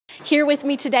Here with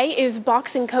me today is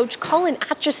boxing coach Colin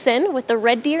Atchison with the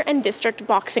Red Deer and District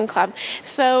Boxing Club.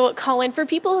 So Colin, for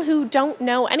people who don't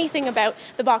know anything about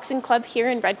the boxing club here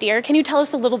in Red Deer, can you tell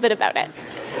us a little bit about it?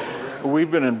 We've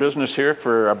been in business here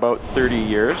for about 30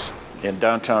 years in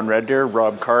downtown Red Deer.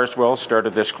 Rob Carswell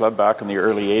started this club back in the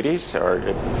early 80s, or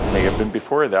it may have been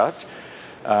before that.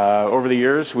 Over the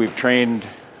years, we've trained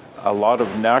a lot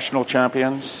of national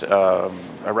champions.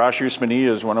 Arash Usmani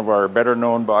is one of our better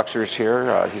known boxers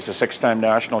here. He's a 6-time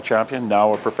national champion,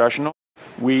 now a professional.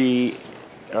 We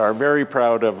are very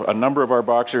proud of a number of our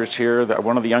boxers here.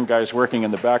 One of the young guys working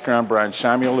in the background, Brian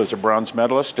Samuel, is a bronze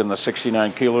medalist in the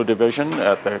 69 kilo division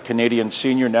at the Canadian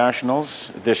Senior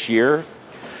Nationals this year.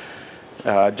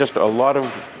 Just a lot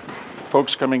of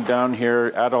folks coming down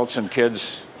here, adults and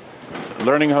kids,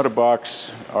 learning how to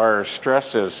box. Our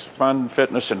stress is fun,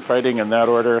 fitness, and fighting in that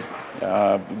order.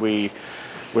 We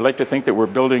like to think that we're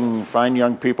building fine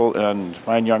young people and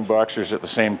fine young boxers at the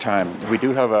same time. We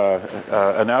do have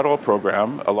an adult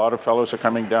program. A lot of fellows are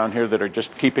coming down here that are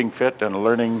just keeping fit and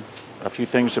learning a few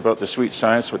things about the sweet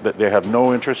science, that they have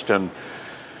no interest in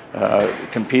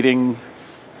competing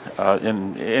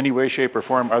in any way, shape, or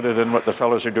form other than what the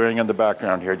fellows are doing in the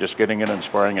background here, just getting in and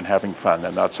sparring and having fun,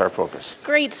 and that's our focus.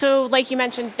 Great. So like you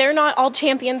mentioned, they're not all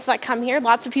champions that come here.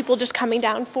 Lots of people just coming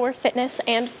down for fitness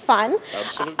and fun.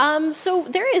 Absolutely. So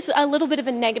there is a little bit of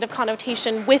a negative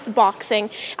connotation with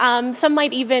boxing. Some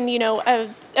might even,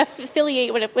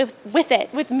 affiliate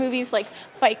with movies like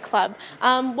Fight Club.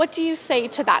 What do you say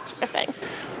to that sort of thing?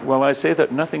 Well, I say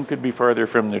that nothing could be farther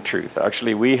from the truth.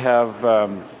 Actually, we have,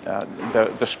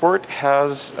 the sport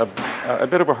has a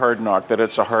bit of a hard knock, that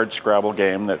it's a hard Scrabble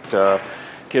game, that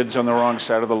kids on the wrong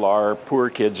side of the law, or poor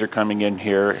kids are coming in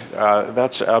here.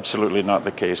 That's absolutely not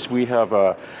the case. We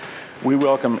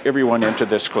welcome everyone into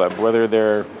this club, whether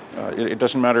they're, it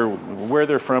doesn't matter where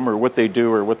they're from or what they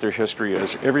do or what their history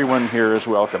is. Everyone here is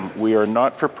welcome. We are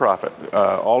not for profit.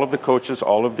 All of the coaches,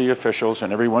 all of the officials,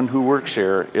 and everyone who works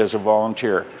here is a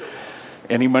volunteer.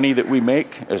 Any money that we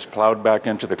make is plowed back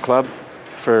into the club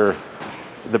for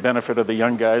the benefit of the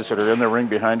young guys that are in the ring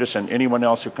behind us and anyone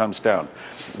else who comes down.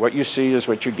 What you see is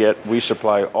what you get. We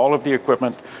supply all of the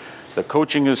equipment. The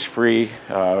coaching is free.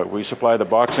 We supply the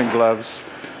boxing gloves.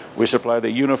 We supply the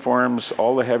uniforms,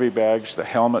 all the heavy bags, the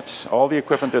helmets, all the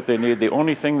equipment that they need. The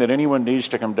only thing that anyone needs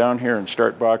to come down here and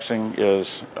start boxing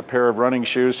is a pair of running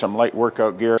shoes, some light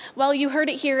workout gear. Well, you heard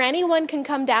it here. Anyone can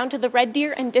come down to the Red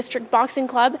Deer and District Boxing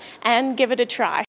Club and give it a try.